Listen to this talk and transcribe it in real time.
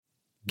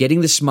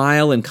Getting the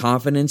smile and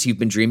confidence you've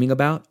been dreaming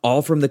about,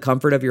 all from the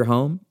comfort of your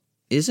home,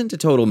 isn't a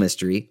total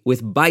mystery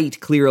with Byte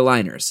clear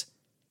aligners.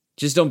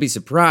 Just don't be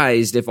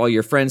surprised if all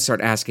your friends start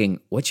asking,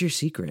 "What's your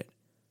secret?"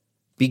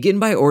 Begin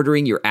by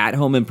ordering your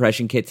at-home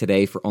impression kit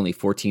today for only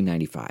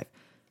 $14.95.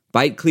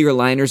 Byte clear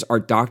aligners are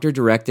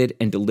doctor-directed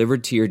and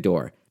delivered to your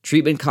door.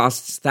 Treatment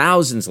costs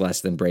thousands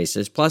less than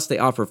braces, plus they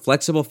offer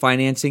flexible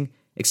financing,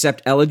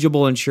 accept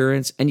eligible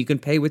insurance, and you can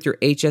pay with your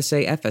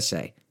HSA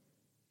FSA.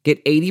 Get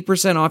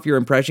 80% off your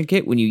impression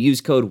kit when you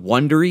use code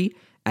WONDERY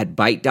at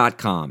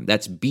Byte.com.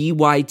 That's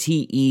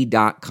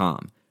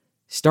BYTE.com.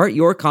 Start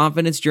your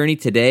confidence journey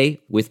today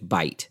with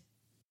Byte.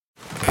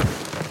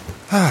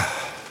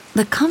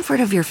 The comfort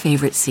of your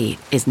favorite seat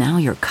is now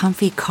your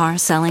comfy car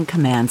selling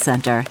command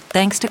center,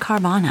 thanks to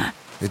Carvana.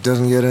 It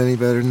doesn't get any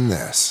better than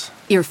this.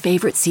 Your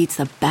favorite seat's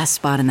the best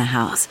spot in the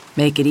house.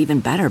 Make it even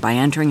better by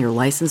entering your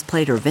license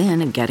plate or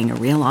VIN and getting a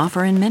real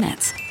offer in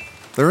minutes.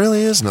 There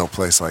really is no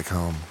place like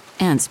home.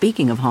 And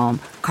speaking of home,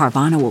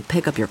 Carvana will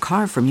pick up your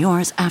car from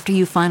yours after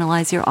you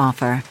finalize your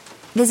offer.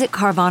 Visit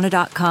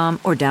Carvana.com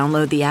or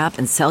download the app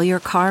and sell your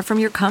car from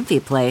your comfy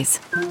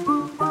place.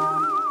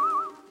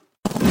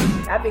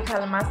 I be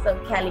calling myself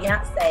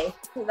Caliance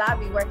because I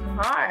be working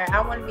hard.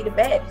 I want to be the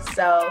best.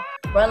 So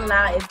rolling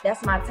out,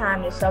 that's my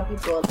time to show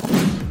people.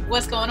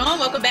 What's going on?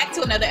 Welcome back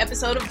to another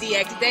episode of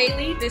DX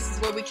Daily. This is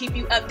where we keep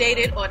you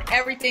updated on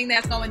everything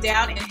that's going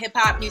down in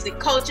hip-hop music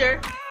culture.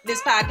 This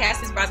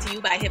podcast is brought to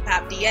you by Hip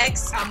Hop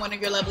DX. I'm one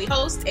of your lovely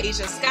hosts,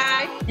 Asia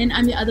Sky. And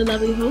I'm your other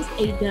lovely host,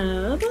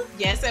 A-Dub.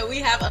 Yes, and we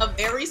have a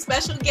very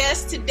special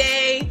guest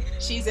today.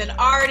 She's an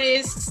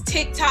artist,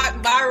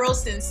 TikTok viral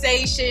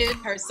sensation.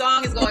 Her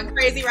song is going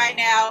crazy right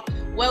now.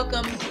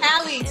 Welcome,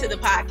 Callie, to the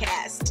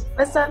podcast.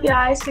 What's up,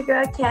 y'all? It's your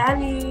girl,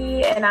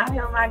 Callie. And I'm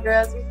here with my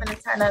girls. We're going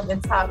to turn up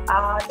and talk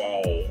all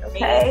day,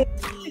 okay?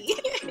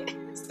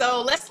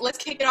 So let's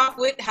kick it off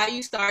with how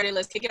you started.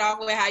 Let's kick it off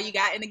with how you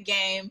got in the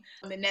game,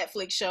 the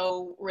Netflix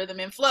show Rhythm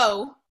and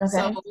Flow. Okay.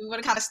 So we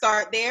want to kind of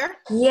start there.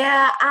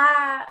 Yeah,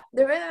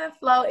 the Rhythm and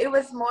Flow, it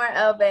was more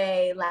of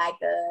a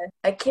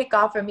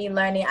kickoff for me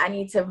learning I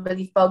need to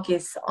really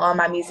focus on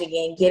my music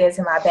and get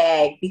into my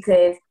bag,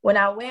 because when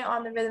I went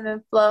on the Rhythm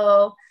and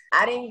Flow,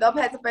 I didn't go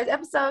past the first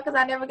episode because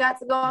I never got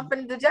to go in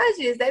front of the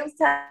judges. They was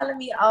telling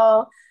me,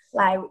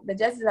 the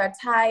judges are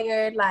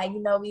tired.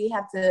 We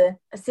have to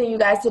send you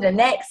guys to the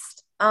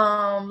next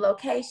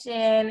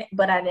location,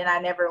 but I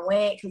never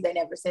went because they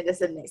never sent us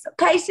to the next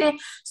location.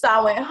 So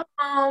I went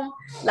home,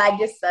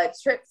 just a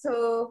trip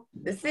to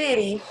the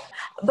city.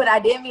 But I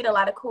did meet a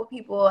lot of cool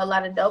people, a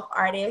lot of dope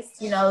artists,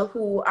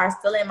 who are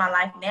still in my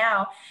life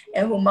now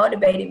and who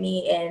motivated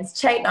me and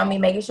checked on me,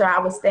 making sure I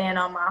was staying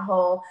on my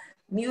whole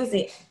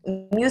music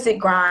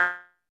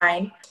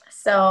grind.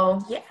 So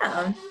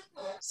yeah.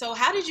 So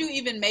how did you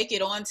even make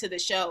it onto the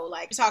show?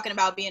 You're talking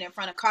about being in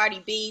front of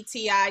Cardi B,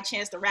 T.I.,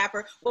 Chance the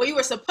Rapper. Well, you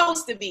were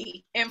supposed to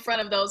be in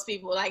front of those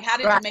people. How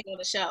did you make it on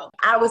the show?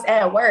 I was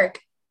at work.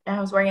 I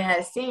was working at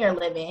a senior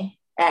living,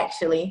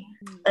 actually.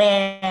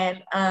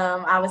 And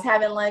I was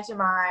having lunch, and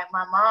my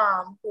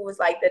mom, who was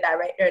the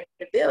director of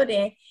the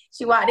building,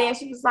 she walked in.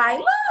 She was like,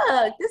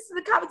 "Look, this is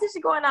a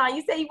competition going on.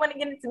 You say you want to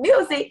get into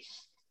music.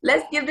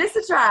 Let's give this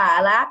a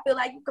try. I feel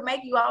like you can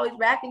make you always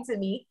rapping to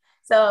me.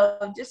 So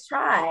just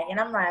try." And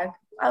I'm like,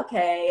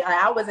 okay,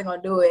 I wasn't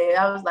going to do it.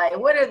 I was like,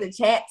 what are the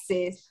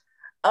chances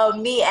of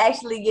me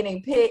actually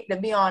getting picked to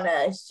be on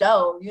a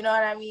show? You know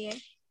what I mean?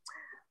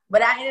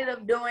 But I ended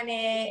up doing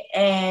it,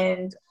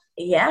 and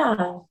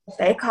yeah,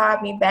 they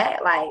called me back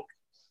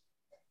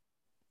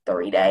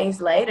 3 days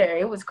later.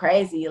 It was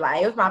crazy. It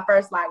was my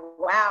first wow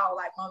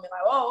moment.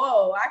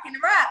 Whoa, I can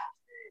rap.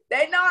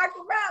 They know I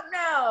can rap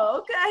now,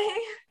 okay?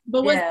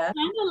 But was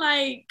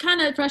it kind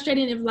of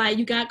frustrating if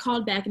you got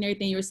called back and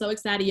everything, you were so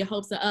excited, your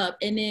hopes are up,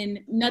 and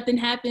then nothing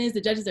happens,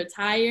 the judges are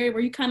tired? Were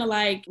you kind of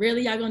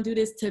really, y'all gonna do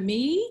this to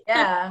me?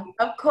 Yeah,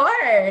 of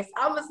course.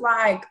 I was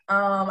I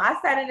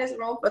sat in this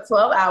room for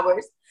 12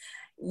 hours.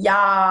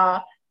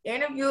 Y'all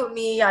interviewed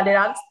me, y'all did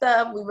all the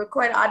stuff, we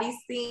recorded all these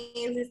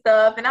scenes and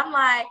stuff, and I'm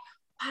I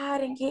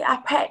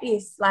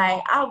practiced,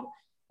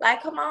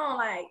 come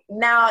on,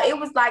 now it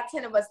was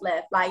 10 of us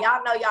left.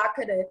 Y'all know y'all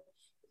could have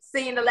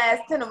seen the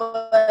last 10 of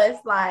us.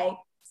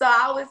 So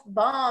I was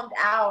bummed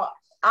out.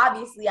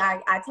 Obviously,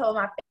 I told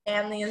my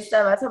family and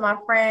stuff. I told my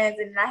friends,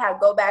 and I had to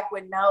go back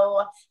with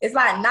no. It's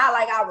not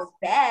I was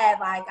bad.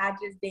 I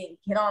just didn't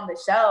get on the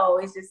show.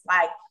 It's just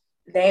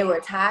they were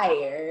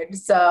tired.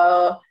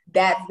 So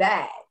that's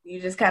that. You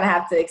just kind of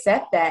have to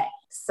accept that.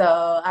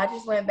 So I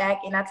just went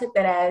back and I took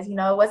that as, it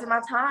wasn't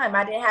my time.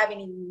 I didn't have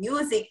any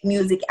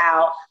music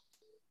out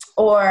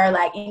or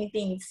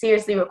anything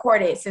seriously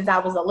recorded since I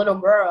was a little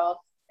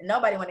girl, and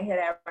nobody want to hear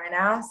that right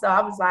now. So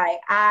I was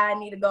I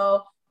need to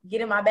go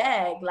get in my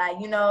bag, like,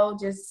 you know,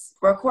 just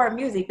record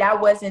music.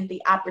 That wasn't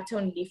the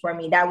opportunity for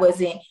me. That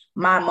wasn't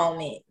my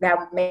moment.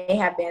 That may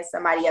have been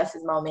somebody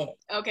else's moment.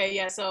 Okay,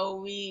 yeah. So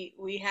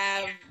we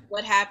have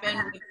what happened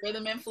with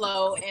Rhythm and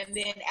Flow, and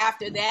then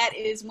after that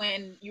is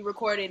when you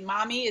recorded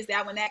Mommy. Is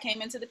that when that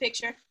came into the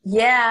picture?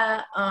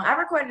 Yeah, I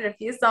recorded a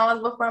few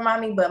songs before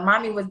Mommy, but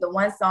Mommy was the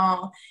one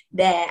song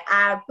that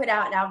I put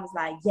out and I was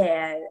like,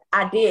 yeah,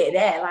 I did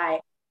that.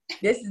 Like,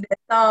 this is the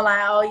song,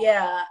 like, oh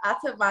yeah, I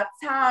took my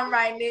time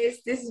writing this.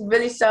 This is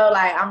really show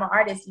like I'm an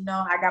artist, you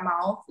know, I got my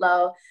own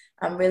flow.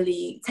 I'm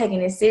really taking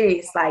it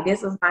serious. Like,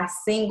 this was my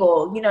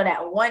single, you know,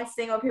 that one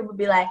single people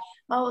be like,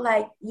 oh,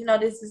 like, you know,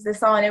 this is the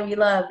song that we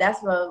love.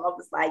 That's what I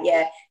was like,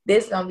 yeah,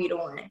 this gonna be the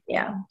one.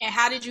 Yeah. And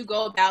how did you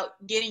go about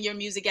getting your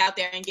music out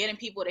there and getting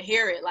people to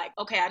hear it? Like,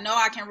 okay, I know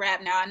I can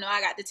rap now. I know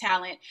I got the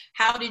talent.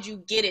 How did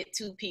you get it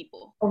to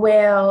people?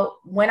 Well,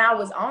 when I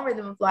was on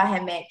Rhythm and Flow, I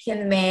had met Ken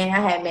the Man,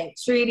 I had met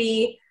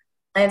Treaty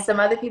and some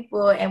other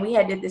people, and we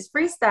had did this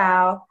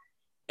freestyle.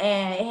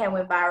 And it had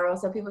went viral,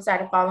 so people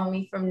started following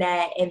me from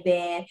that. And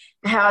then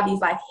how these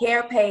like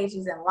hair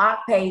pages and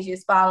lock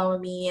pages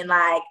following me, and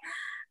like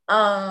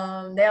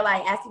they're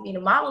like asking me to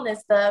model and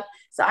stuff.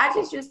 So I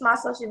just used my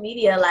social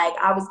media. Like,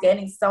 I was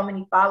gaining so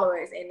many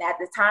followers, and at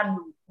the time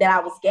that I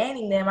was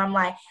gaining them, I'm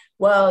like,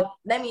 well,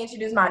 let me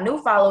introduce my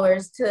new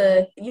followers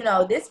to, you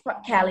know, this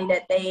Cali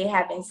that they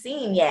haven't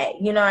seen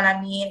yet. You know what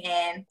I mean?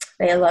 And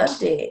they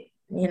loved it,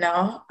 you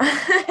know.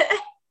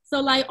 So,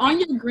 like, on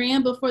your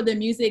gram before the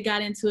music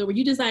got into it, were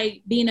you just,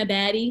 like, being a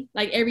baddie?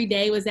 Like, every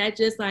day? Was that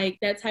just, like,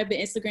 that type of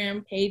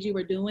Instagram page you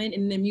were doing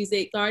and the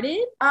music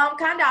started?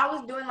 Kind of. I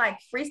was doing, like,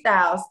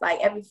 freestyles,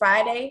 like, every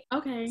Friday.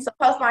 Okay. So,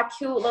 post my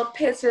cute little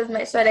pictures,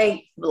 make sure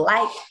they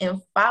like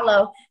and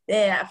follow.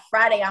 Then,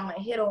 Friday, I'm going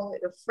to hit them with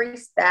the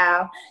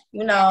freestyle,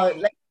 you know,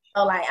 like,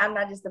 I'm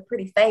not just a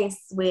pretty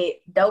face with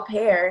dope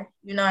hair.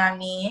 You know what I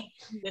mean?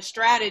 The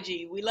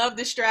strategy. We love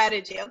the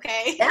strategy,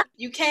 okay? Yeah.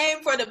 You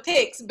came for the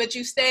pics, but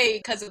you stayed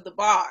because of the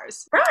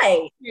bars.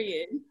 Right.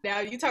 Period. Now,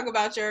 you talk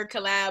about your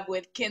collab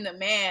with Ken the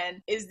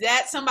Man. Is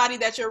that somebody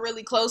that you're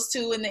really close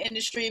to in the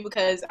industry?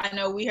 Because I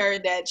know we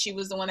heard that she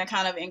was the one that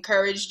kind of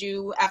encouraged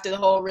you after the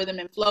whole Rhythm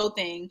and Flow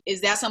thing.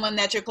 Is that someone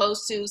that you're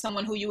close to,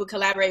 someone who you would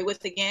collaborate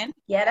with again?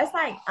 Yeah, that's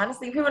like,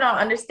 honestly, people don't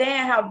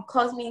understand how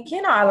close me and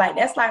Ken are. Like,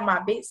 that's like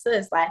my big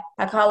sis. Like,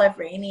 I call her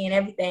for any and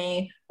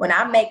everything. When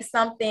I make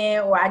something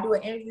or I do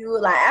an interview,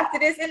 like after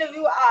this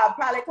interview, I'll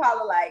probably call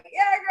her like,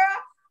 yeah, girl,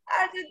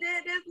 I just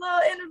did this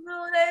little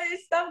interview,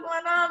 there's stuff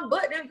going on,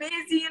 but they're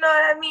busy, you know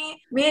what I mean?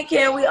 Me and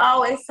Ken, we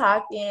always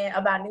talking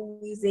about new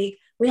music.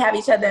 We have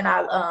each other in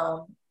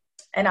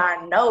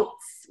our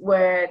notes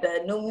where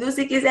the new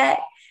music is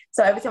at.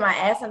 So every time I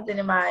add something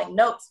in my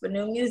notes for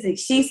new music,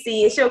 she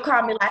see it, she'll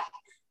call me like,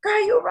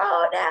 girl, you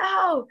rolled that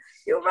hoe.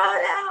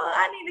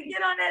 I need to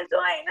get on that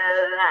joint. Blah,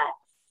 blah, blah.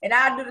 And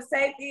I'll do the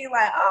same thing,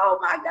 like, oh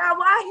my God,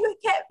 why you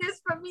kept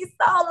this from me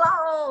so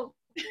long?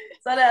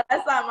 So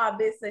that's like my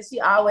business.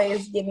 She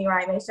always get me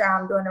right, make sure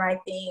I'm doing the right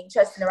thing,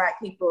 trusting the right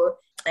people.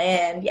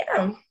 And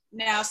yeah.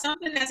 Now,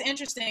 something that's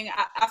interesting,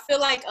 I feel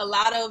like a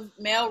lot of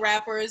male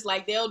rappers,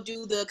 like they'll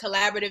do the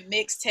collaborative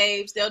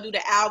mixtapes, they'll do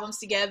the albums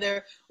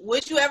together.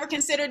 Would you ever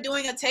consider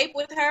doing a tape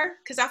with her?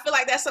 Because I feel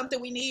like that's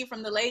something we need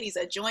from the ladies,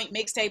 a joint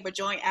mixtape or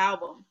joint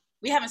album.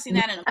 We haven't seen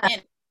that in a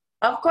minute.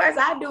 Of course,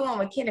 I do them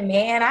with Ken the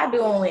Man. I do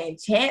them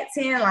with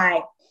Chanting.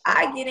 Like,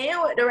 I get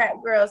in with the rap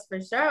girls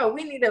for sure.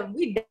 We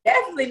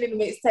definitely need a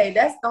mixtape.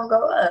 That's gonna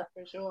go up.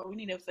 For sure. We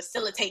need to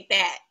facilitate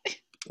that.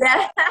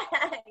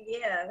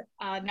 Yeah.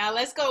 Now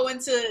let's go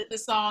into the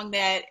song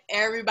that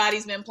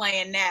everybody's been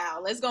playing now.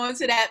 Let's go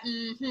into that.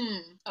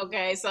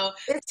 Okay, so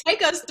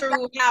take us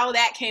through how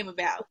that came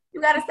about.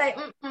 You gotta say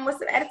what's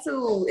the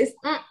attitude? It's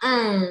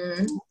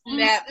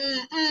That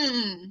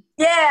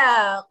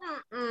Yeah.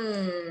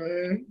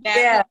 That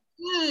Yeah.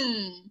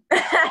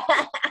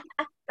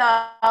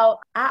 So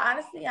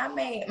I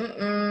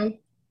made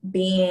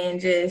being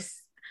just,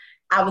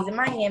 I was in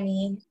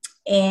Miami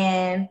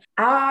and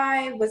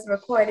I was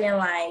recording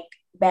like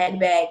back to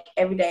back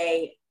every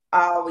day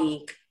all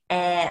week,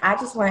 and I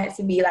just wanted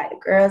to be like the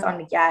girls on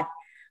the yacht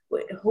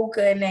with the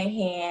hookah in their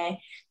hand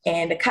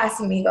and the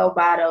Casamigo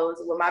bottles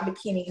with my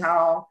bikini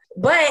on.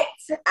 But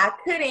I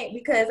couldn't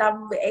because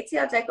I'm with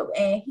ATL Jacob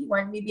and he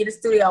wanted me to be in the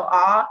studio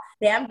all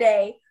damn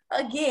day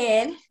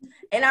again.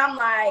 And I'm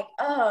like,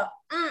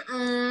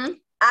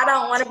 I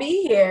don't want to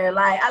be here.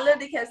 Like, I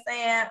literally kept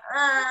saying,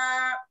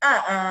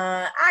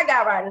 I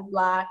got writer's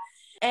block.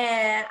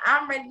 And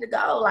I'm ready to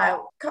go. Like,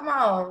 come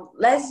on,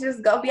 let's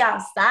just go be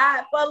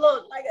outside for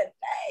a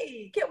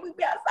day. Can we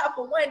be outside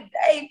for one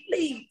day,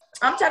 please?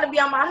 I'm trying to be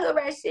on my hood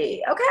rat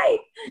shit, okay?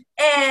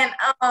 And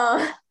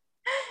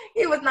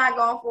he was not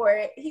going for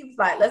it. He was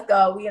like, let's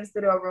go. We in the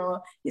studio room.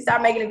 He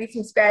started making the beats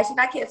from scratch. And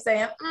I kept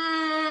saying,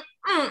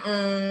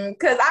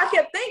 because I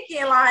kept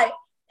thinking, like,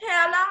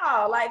 hell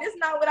no, like, this is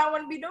not what I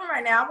want to be doing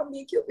right now. I want to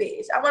be a cute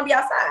bitch. I want to be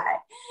outside.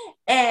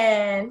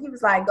 And he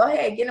was like, go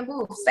ahead, get in the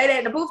booth. Say that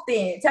in the booth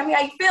then. Tell me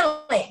how you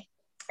feeling.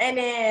 And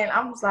then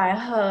I was like,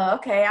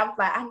 okay. I was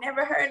like, I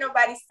never heard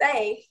nobody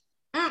say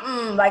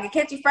like a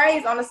catchy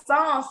phrase on the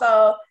song.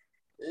 So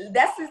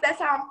that's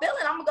how I'm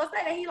feeling. I'm gonna go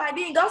say that. He like,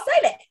 then go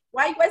say that.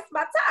 Why you wasting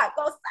my time?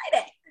 Go say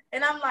that.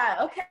 And I'm like,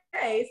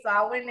 okay. So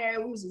I went there.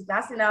 We was just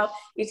bouncing out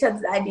each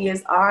other's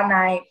ideas all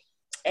night.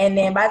 And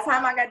then by the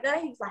time I got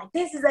done, he was like,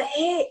 this is a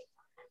hit.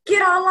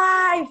 Get on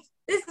live.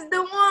 This is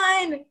the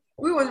one.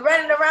 We was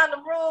running around the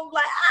room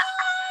like,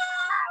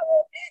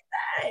 who did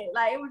that?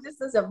 Like, it was just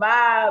such a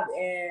vibe.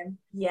 And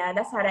yeah,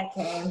 that's how that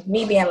came.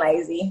 Me being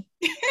lazy.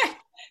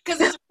 Because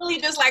it's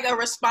really just like a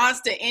response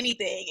to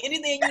anything.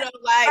 Anything you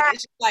don't like,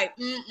 it's just like,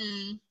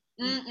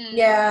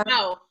 Yeah.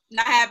 No,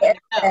 not happening.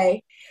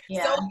 Okay. No.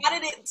 Yeah. So how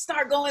did it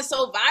start going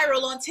so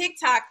viral on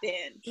TikTok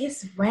then?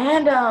 It's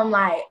random.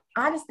 Like,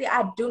 honestly,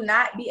 I do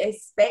not be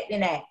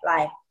expecting that.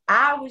 Like,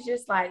 I was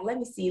just like, let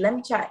me see, let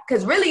me try.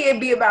 Because really, it'd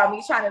be about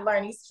me trying to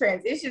learn these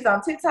transitions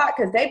on TikTok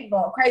because they be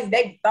going crazy.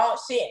 They be throwing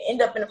shit and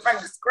end up in the front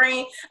of the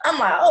screen. I'm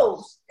like,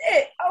 oh,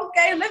 shit,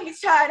 okay, let me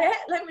try that.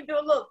 Let me do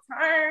a little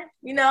turn,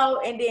 you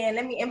know, and then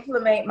let me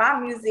implement my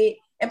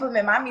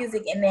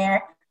music in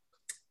there.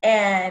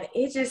 And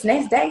it just,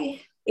 next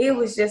day, it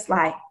was just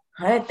like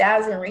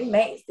 100,000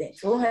 remakes, then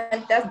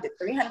 200,000,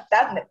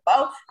 300,000,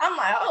 4. I'm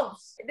like, oh,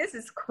 shit, this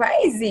is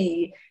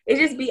crazy. It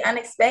just be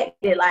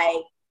unexpected.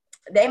 Like,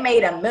 they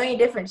made a million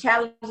different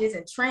challenges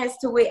and trends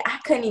to it. I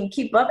couldn't even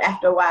keep up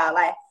after a while.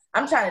 Like,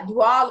 I'm trying to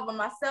do all of them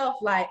myself.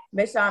 Like,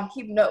 make sure I'm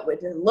keeping up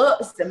with the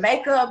looks, the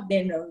makeup,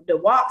 then the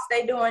walks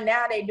they doing.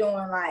 Now they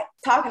doing, like,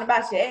 talking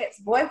about your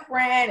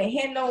ex-boyfriend and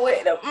hitting them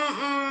with the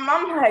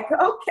I'm like,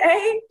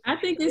 okay. I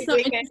think it's so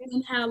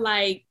interesting how,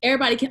 like,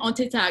 everybody on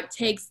TikTok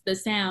takes the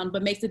sound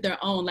but makes it their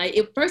own. Like,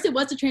 first it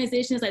was the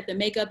transitions, like the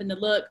makeup and the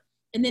look.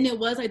 And then it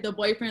was, like, the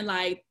boyfriend,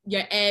 like,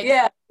 your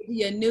ex,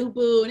 your new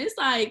boo. And it's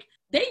like,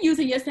 they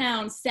using your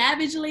sound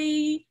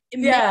savagely.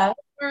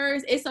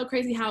 It's so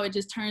crazy how it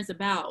just turns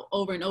about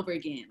over and over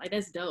again. Like,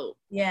 that's dope.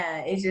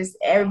 Yeah, it's just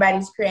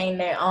everybody's creating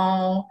their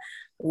own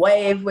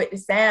wave with the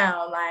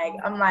sound. Like,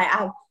 I'm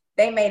like,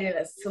 they made it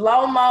a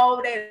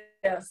slow-mo. They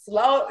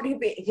slowed it a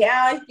bit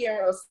down. It's getting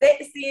real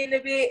sexy in a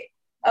bit,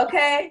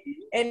 okay?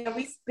 And then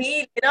we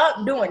speed it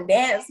up, doing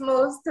dance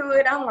moves to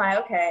it. I'm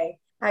like, okay,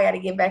 I got to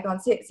get back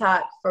on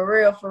TikTok for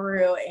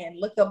real, and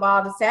look up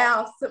all the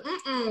sounds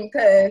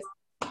because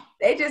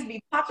they just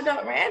be popping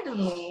up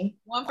randomly.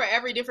 One for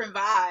every different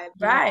vibe.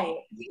 Right.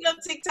 Speaking of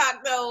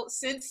TikTok, though,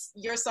 since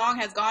your song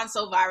has gone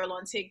so viral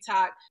on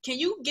TikTok, can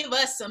you give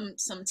us some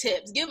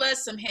tips? Give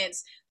us some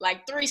hints,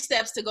 like 3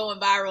 steps to going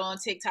viral on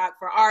TikTok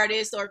for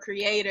artists or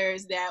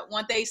creators that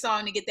want their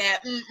song to get that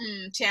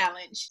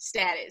challenge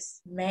status.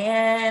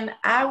 Man,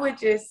 I would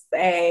just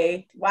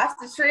say, watch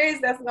the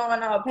trends that's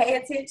going on. Pay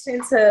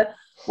attention to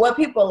what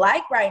people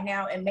like right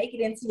now and make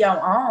it into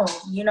your own.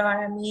 You know what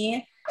I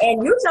mean?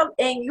 And use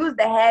the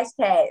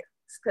hashtags,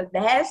 because the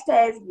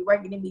hashtags be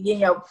working in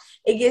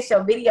it gets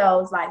your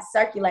videos like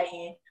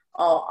circulating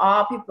on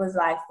all people's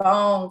like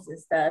phones and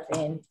stuff,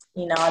 and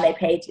you know, on their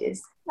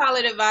pages.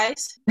 Solid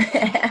advice.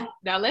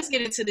 Now let's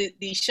get into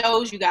the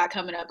shows you got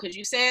coming up, because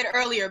you said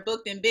earlier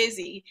booked and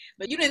busy,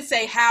 but you didn't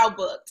say how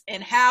booked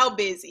and how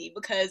busy,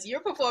 because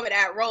you're performing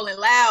at Rolling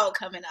Loud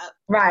coming up.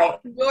 Right.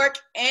 New York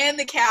and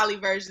the Cali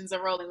versions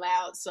of Rolling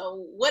Loud.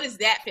 So what is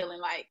that feeling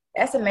like?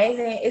 That's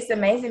amazing. It's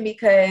amazing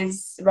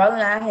because Rolling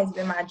Loud has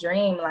been my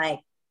dream. Like,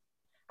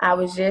 I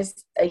was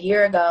just a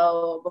year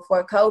ago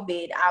before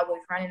COVID, I was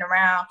running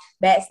around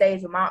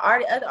backstage with my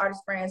other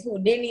artist friends who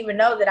didn't even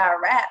know that I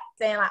rap,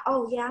 saying like,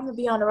 oh yeah, I'm gonna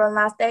be on the Rolling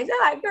Loud stage. They're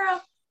like, girl,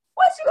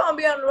 what you gonna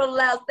be on the Rolling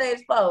Loud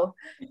stage for?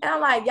 And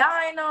I'm like, y'all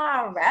ain't know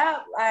I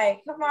rap. Like,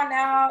 come on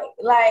now.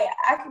 Like,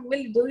 I can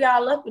really do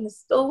y'all up in the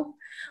stool.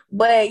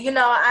 But, you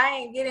know,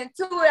 I ain't getting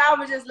to it. I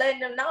was just letting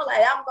them know,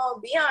 like, I'm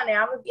gonna be on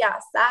there. I'm gonna be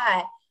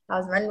outside. I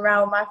was running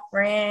around with my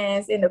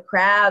friends in the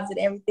crowds and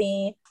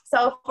everything.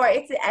 So for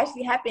it to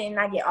actually happen and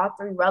I get all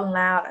 3 Rolling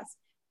Louds,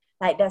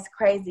 like, that's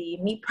crazy.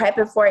 Me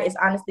prepping for it is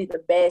honestly the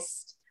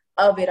best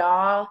of it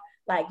all.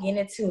 Like,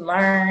 getting to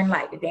learn,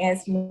 like, the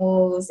dance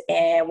moves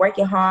and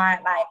working hard,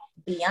 like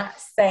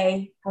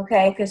Beyonce,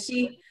 okay? Because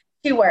she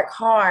work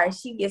hard.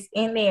 She gets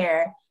in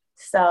there.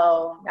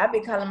 So I've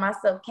been calling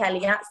myself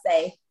Caliance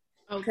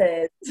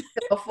because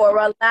before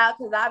Rolling Loud,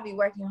 because I'll be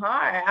working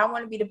hard. I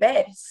want to be the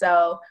best.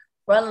 So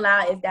Rolling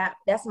Loud is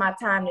that's my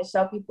time to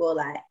show people,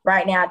 like,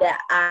 right now that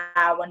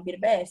I want to be the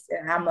best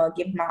and I'm going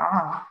to give my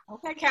all.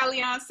 Okay,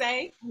 Caliance.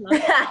 I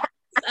love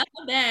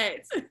that.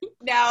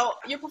 Now,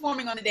 you're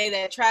performing on the day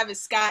that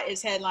Travis Scott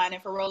is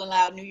headlining for Rolling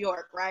Loud New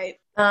York, right?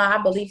 I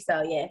believe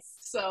so, yes.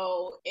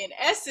 So, in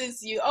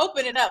essence, you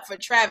open it up for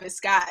Travis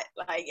Scott.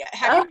 Like,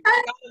 have you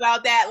thought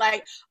about that?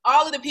 Like,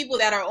 all of the people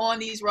that are on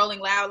these Rolling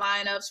Loud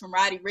lineups, from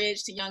Roddy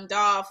Ricch to Young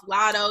Dolph,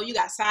 Lotto, you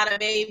got Sada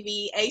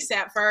Baby,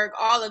 ASAP Ferg,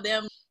 all of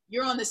them.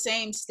 You're on the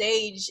same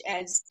stage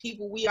as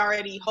people we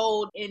already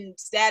hold in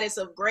status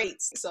of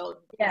greats. So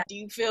Do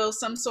you feel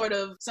some sort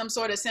of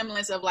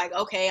semblance of like,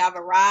 okay, I've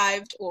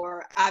arrived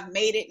or I've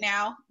made it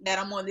now that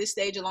I'm on this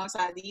stage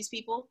alongside these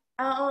people?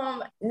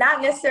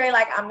 Not necessarily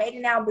like I made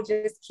it now, but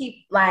just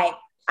keep like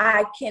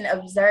I can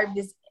absorb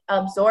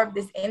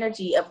this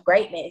energy of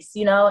greatness,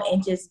 you know,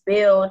 and just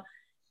build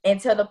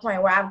until the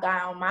point where I've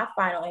got on my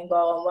final end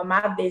goal and what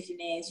my vision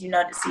is, you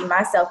know, to see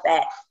myself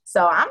at.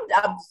 So I'm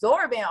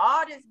absorbing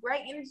all this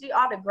great energy,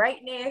 all the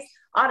greatness,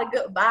 all the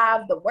good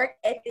vibes, the work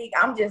ethic.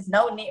 I'm just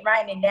noting it,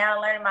 writing it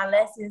down, learning my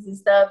lessons and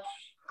stuff.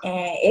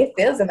 And it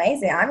feels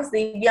amazing.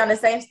 Honestly, be on the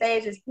same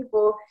stage as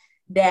people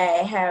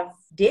that have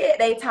did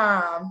their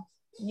time,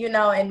 you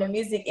know, in the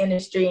music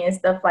industry and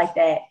stuff like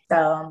that.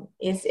 So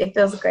it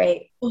feels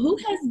great. Who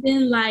has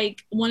been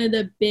like one of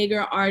the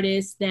bigger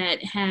artists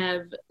that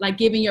have like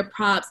given your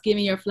props,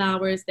 giving your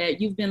flowers,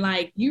 that you've been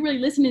like, you really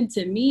listening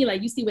to me,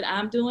 like you see what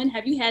I'm doing?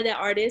 Have you had that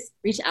artist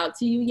reach out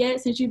to you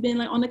yet since you've been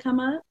like on the come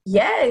up?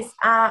 Yes,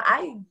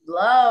 I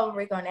love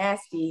Rico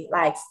Nasty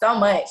like so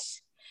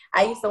much.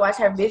 I used to watch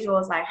her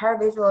visuals. Like, her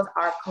visuals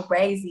are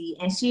crazy,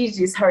 and she's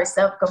just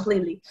herself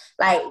completely.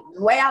 Like,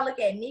 the way I look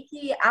at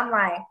Nicki, I'm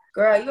like,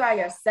 girl, you are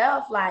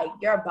yourself. Like,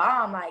 you're a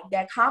bomb. Like,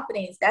 that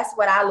confidence, that's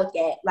what I look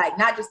at. Like,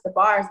 not just the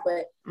bars,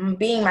 but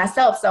being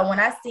myself. So when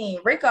I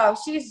seen Rico,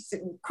 she's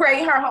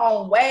creating her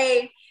own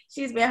wave.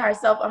 She's been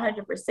herself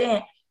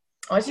 100%.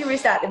 When she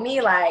reached out to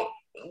me, like,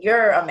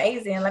 you're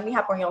amazing, let me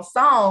hop on your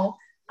song.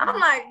 I'm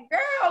like,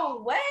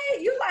 girl, wait,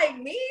 you like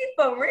me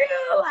for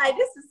real? Like,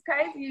 this is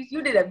crazy.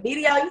 You did a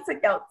video, you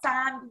took your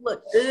time, you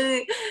look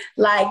good.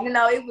 Like, you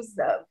know, it was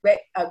a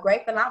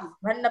great feeling. I was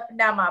running up and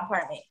down my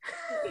apartment.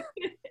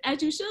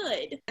 As you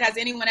should. Has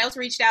anyone else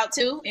reached out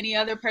to? Any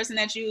other person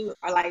that you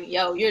are like,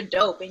 yo, you're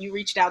dope, and you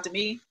reached out to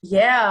me?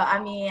 Yeah,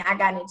 I mean, I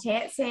got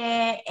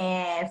Enchanted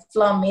and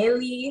Flo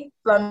Milli.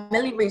 Flo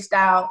Milli reached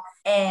out,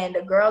 and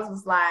the girls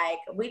was like,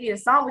 we need a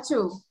song with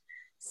you.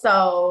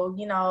 So,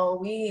 you know,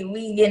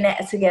 we getting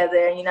that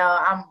together. You know,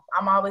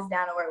 I'm always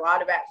down to work with all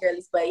the rap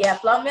girlies. But yeah,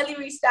 Flo Milli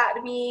reached out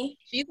to me.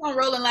 She's on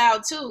Rolling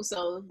Loud too,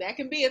 so that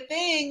can be a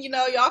thing. You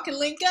know, y'all can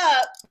link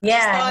up.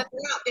 Yeah,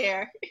 out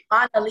there.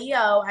 Anna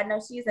Leo, I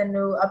know she's a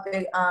new up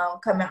and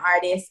coming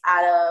artist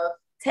out of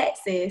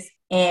Texas,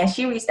 and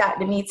she reached out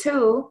to me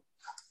too.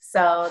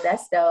 So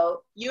that's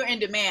dope. You're in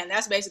demand.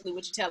 That's basically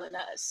what you're telling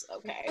us.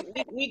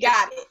 Okay, we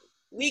got it.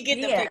 We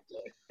get the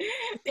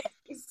picture.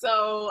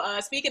 So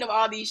speaking of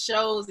all these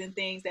shows and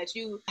things that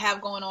you have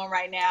going on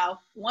right now,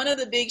 one of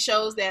the big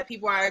shows that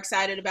people are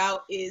excited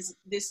about is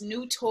this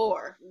new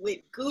tour with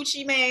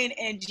Gucci Mane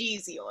and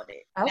Jeezy on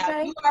it. Okay.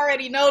 Now, you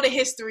already know the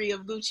history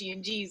of Gucci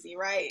and Jeezy,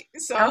 right?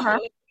 So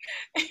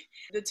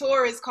the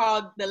tour is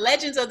called the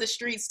Legends of the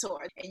Streets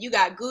Tour. And you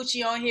got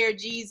Gucci on here,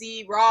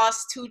 Jeezy,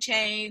 Ross, 2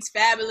 Chainz,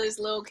 Fabulous,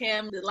 Lil'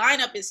 Kim. The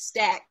lineup is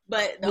stacked.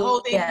 But the whole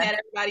thing that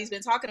everybody's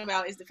been talking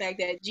about is the fact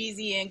that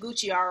Jeezy and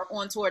Gucci are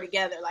on tour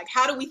together. Like,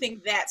 how do we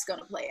think that's going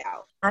to play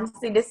out?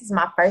 Honestly, this is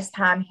my first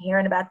time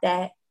hearing about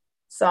that.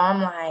 So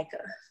I'm like,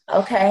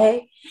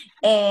 okay.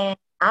 And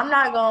I'm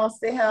not going to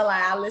sit here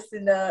like I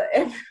listen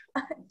to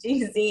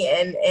Jeezy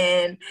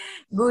and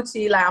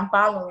Gucci, like I'm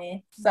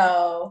following.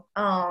 So,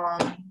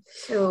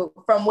 shoot,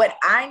 from what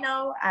I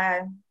know,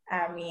 I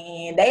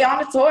mean, they on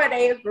the tour,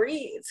 they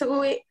agreed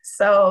to it.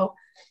 So,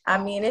 I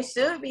mean, it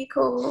should be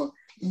cool,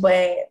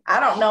 but I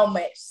don't know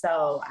much.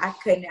 So I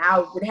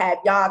would have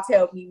y'all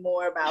tell me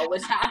more about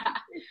what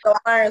so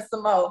I learn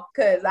some more,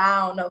 because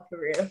I don't know for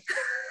real.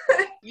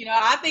 You know,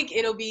 I think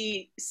it'll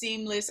be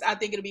seamless. I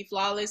think it'll be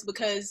flawless,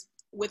 because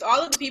with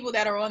all of the people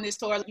that are on this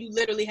tour, you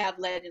literally have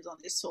legends on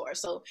this tour.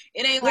 So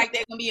it ain't like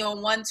they're going to be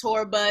on one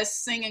tour bus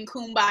singing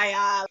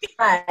Kumbaya.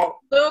 Right.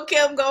 Lil'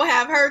 Kim going to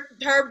have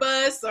her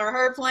bus or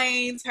her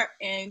planes,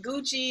 and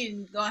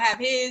Gucci going to have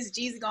his,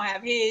 Jeezy going to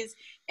have his.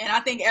 And I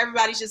think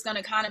everybody's just going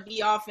to kind of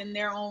be off in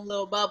their own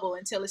little bubble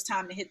until it's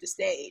time to hit the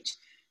stage.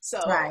 So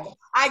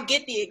I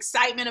get the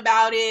excitement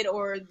about it,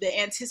 or the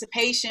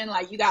anticipation,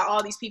 like you got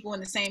all these people in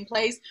the same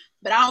place,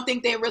 but I don't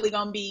think they're really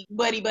going to be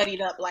buddied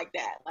up like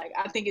that. Like,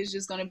 I think it's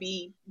just going to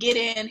be get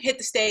in, hit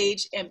the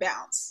stage, and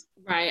bounce.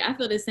 Right. I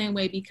feel the same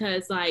way,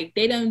 because like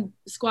they done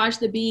squashed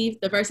the beef,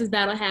 the versus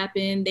battle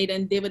happened, they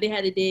done did what they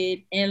had to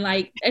did, and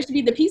like that should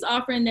be the peace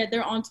offering that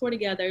they're on tour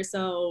together.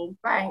 So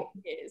I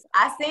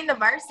seen the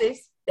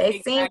verses.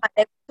 They seem like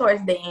they were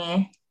towards the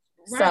end.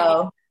 Right.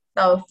 So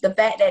the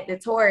fact that the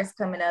tour is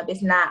coming up,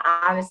 it's not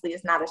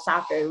a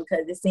shocker,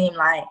 because it seemed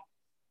like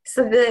it's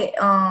a good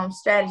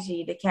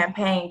strategy to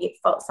campaign, get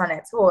folks on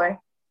that tour.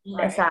 Right.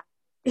 That's how.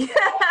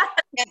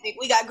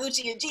 We got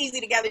Gucci and Jeezy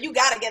together. You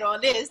got to get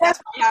on this. That's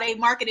how they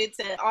market it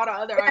to all the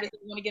other artists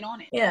that want to get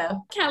on it. Yeah.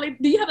 Callie,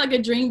 do you have like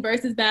a dream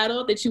versus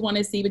battle that you want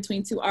to see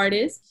between two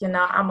artists? You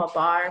know, I'm a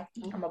barb,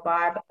 but every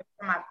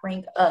time I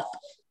bring up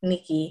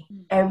Nicki,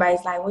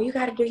 everybody's like, well, you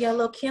got to do your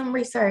Lil' Kim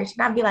research.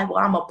 And I'd be like,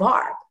 well, I'm a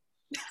barb.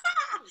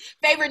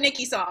 Favorite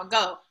Nicki song?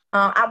 Go.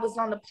 I was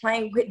on the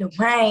plane with the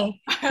rain.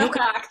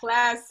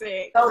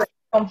 Classic. Oh,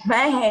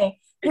 man.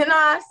 You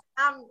know,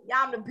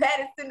 I'm the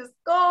baddest in the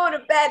school,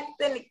 the baddest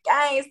in the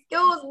game.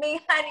 Excuse me,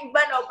 honey,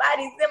 but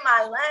nobody's in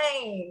my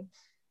lane.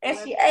 And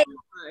she ate.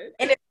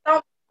 And it's so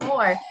much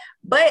more.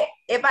 But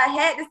if I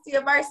had to see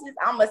a versus,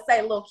 I'm going to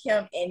say Lil'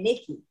 Kim and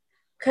Nicki.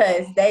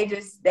 Because they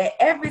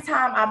every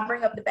time I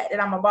bring up the fact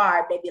that I'm a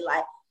barb, they be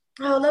like,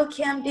 oh, Lil'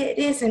 Kim did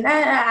this and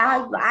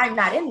that. I'm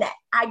not in that.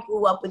 I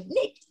grew up with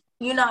Nicki.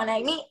 You know what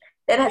I mean?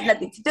 That has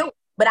nothing to do.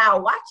 But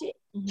I'll watch it.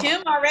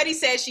 Kim already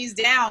said she's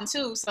down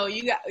too, so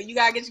you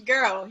gotta get your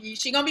girl.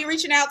 She gonna be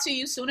reaching out to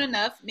you soon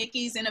enough.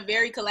 Nikki's in a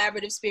very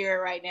collaborative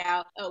spirit right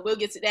now. We'll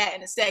get to that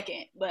in a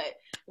second, but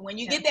when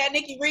you get that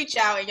Nikki reach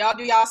out and y'all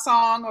do y'all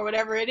song or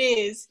whatever it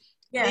is,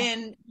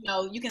 then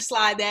you can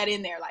slide that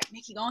in there. Like,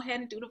 Nikki, go ahead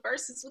and do the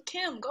verses with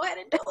Kim. Go ahead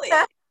and do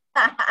it.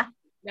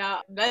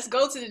 Now let's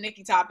go to the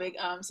Nikki topic.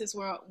 Since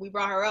we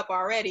brought her up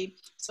already,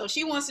 so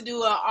she wants to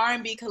do a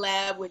R&B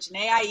collab with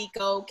Jhené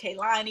Aiko,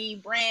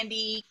 Kehlani,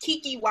 Brandy,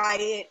 Kiki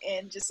Wyatt,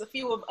 and just a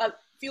few of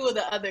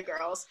the other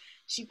girls.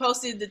 She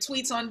posted the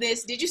tweets on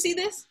this. Did you see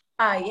this?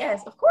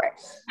 Yes, of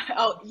course.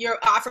 Oh,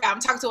 I forgot. I'm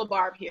talking to a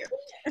Barb here.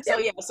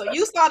 So so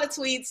you saw the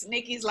tweets.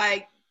 Nikki's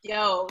like,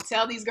 yo,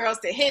 tell these girls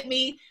to hit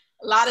me.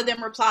 A lot of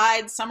them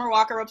replied. Summer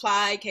Walker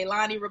replied.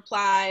 Kehlani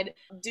replied.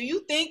 Do you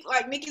think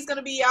like Nikki's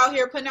gonna be out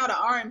here putting out an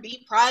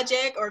R&B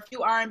project or a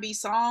few R&B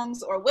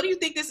songs, or what do you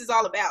think this is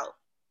all about?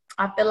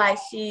 I feel like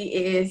she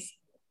is,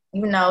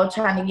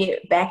 trying to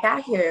get back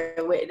out here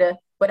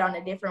but on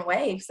a different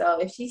wave. So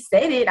if she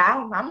said it,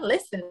 I'm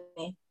listening.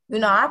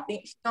 I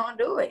think she's gonna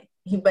do it.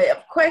 But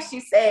of course,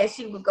 she said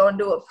she was gonna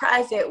do a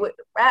project with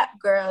the rap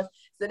girls.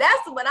 So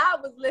that's what I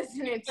was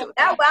listening to.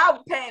 That's what I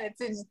was paying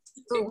attention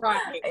to.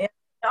 Right.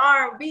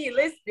 R&B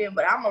listening,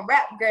 but I'm a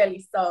rap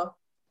girly, so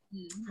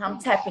I'm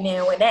tapping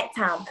in when that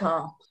time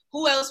comes.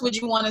 Who else would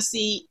you want to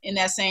see in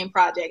that same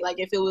project? Like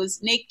if it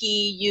was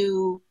Nikki,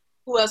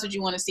 who else would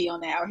you want to see on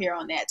that or hear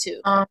on that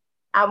too? I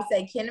would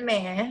say Kenny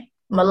Man,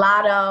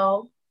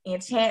 Mulatto,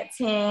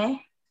 Enchantin.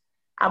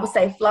 I would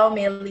say Flo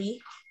Milli,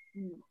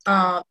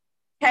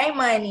 Tay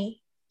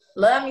Money.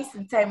 Love me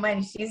some Tay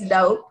Money. She's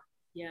dope.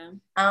 Yeah.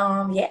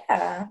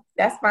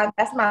 That's my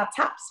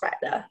tops right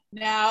there.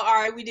 Now, all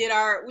right, we did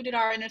our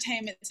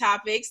entertainment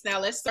topics. Now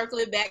let's circle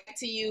it back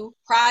to you.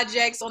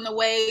 Projects on the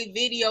way,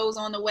 videos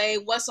on the way.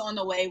 What's on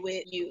the way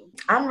with you?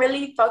 I'm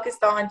really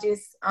focused on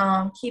just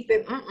keep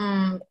it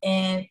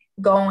and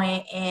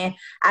going. And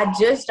I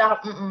just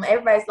dropped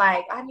Everybody's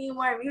like, I need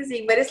more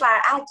music, but it's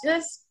like I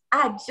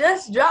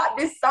just dropped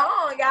this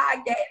song.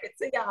 I gave it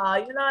to y'all.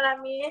 You know what I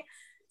mean?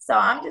 So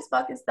I'm just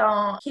focused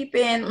on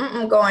keeping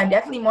going.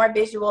 Definitely more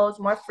visuals,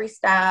 more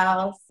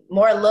freestyles,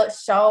 more look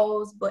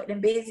shows, but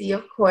then busy,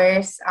 of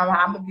course.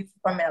 I'm a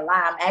beautiful woman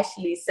alive.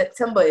 Actually,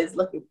 September is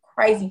looking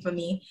crazy for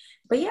me.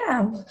 But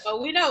yeah.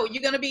 Well, we know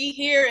you're going to be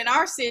here in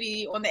our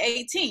city on the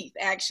 18th,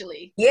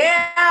 actually.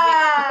 Yeah.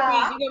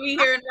 You're going to be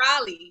here in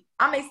Raleigh.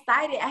 I'm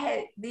excited. I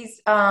had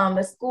these,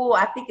 the school,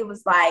 I think it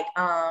was like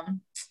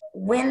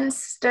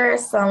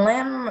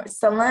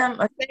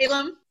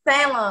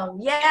Salem.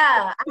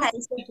 Yeah.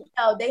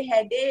 They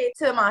had did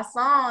to my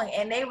song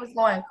and they was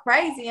going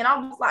crazy. And I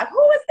was like,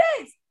 who is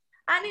this?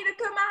 I need to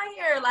come out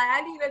here. Like,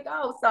 I need to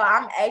go. So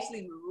I'm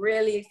actually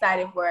really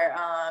excited for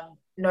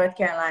North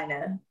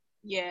Carolina.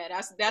 Yeah,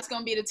 that's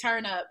going to be the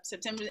turn up.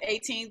 September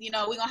 18th, we're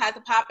going to have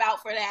to pop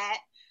out for that.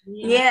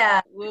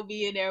 Yeah. We'll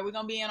be in there. We're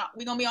gonna be on our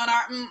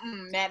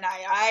that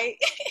night, all right?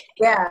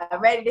 Yeah,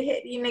 ready to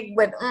hit these niggas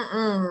with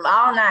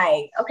all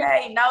night.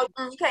 Okay, no,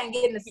 you can't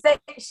get in the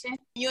section.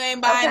 You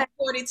ain't buying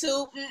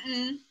 42.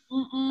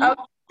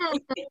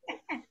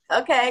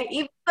 Okay,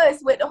 even us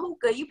with the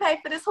hookah. You pay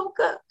for this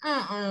hookah?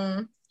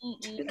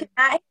 You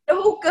cannot hit the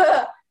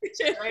hookah.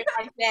 Right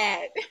like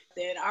that.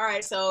 Then all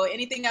right. So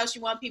anything else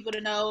you want people to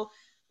know?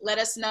 Let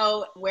us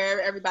know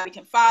where everybody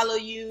can follow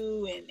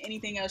you and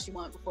anything else you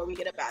want before we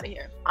get up out of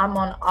here. I'm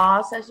on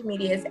all social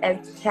medias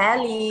as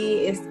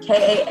Kalii. It's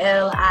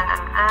Kalii.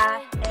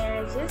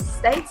 And just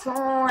stay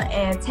tuned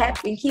and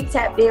keep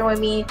tapped in with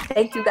me.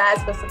 Thank you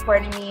guys for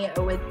supporting me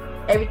with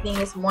everything.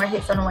 It's more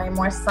hits on the way,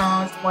 more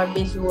songs, more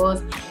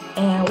visuals.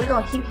 And we're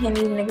going to keep hitting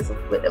these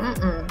niggas with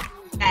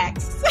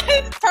Facts.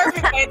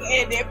 Perfect way to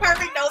end it.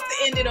 Perfect note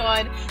to end it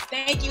on.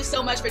 Thank you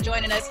so much for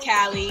joining us,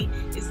 Kalii.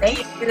 It's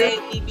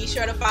Daily. Be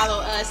sure to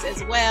follow us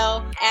as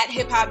well at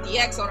Hip Hop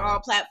DX on all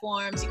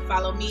platforms. You can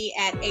follow me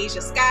at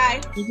Asia Sky.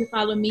 You can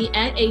follow me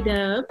at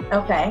ADub.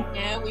 Okay.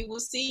 And we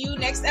will see you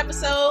next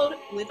episode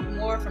with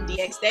more from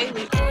DX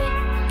Daily.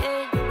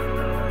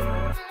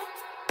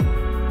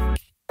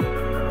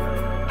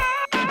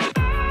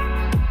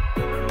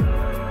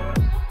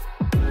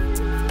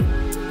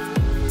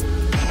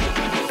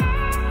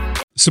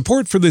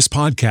 Support for this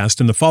podcast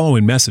and the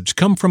following message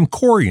come from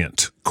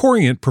Corient.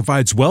 Corient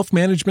provides wealth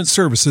management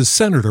services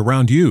centered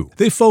around you.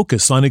 They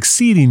focus on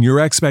exceeding your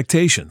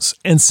expectations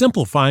and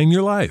simplifying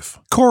your life.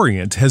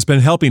 Corient has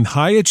been helping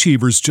high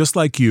achievers just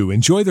like you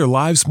enjoy their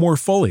lives more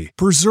fully,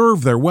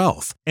 preserve their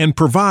wealth, and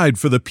provide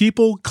for the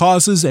people,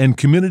 causes, and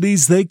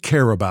communities they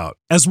care about.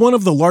 As one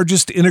of the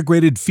largest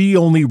integrated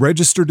fee-only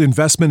registered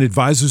investment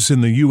advisors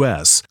in the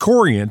U.S.,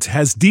 Corient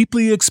has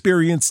deeply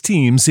experienced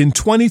teams in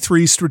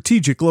 23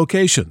 strategic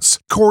locations.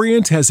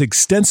 Corient has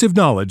extensive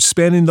knowledge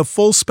spanning the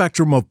full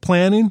spectrum of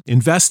planning,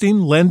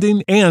 investing,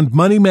 lending, and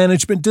money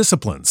management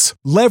disciplines.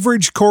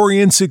 Leverage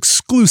Corient's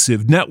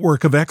exclusive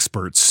network of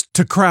experts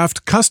to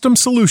craft custom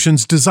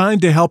solutions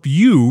designed to help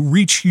you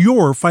reach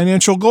your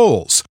financial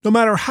goals, no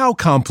matter how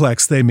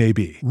complex they may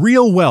be.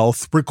 Real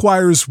wealth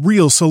requires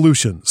real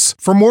solutions.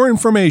 For more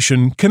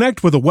information,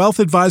 connect with a wealth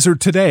advisor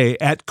today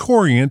at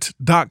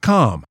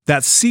Corient.com.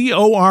 That's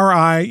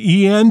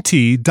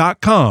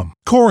Corient.com.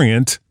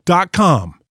 Corient.com.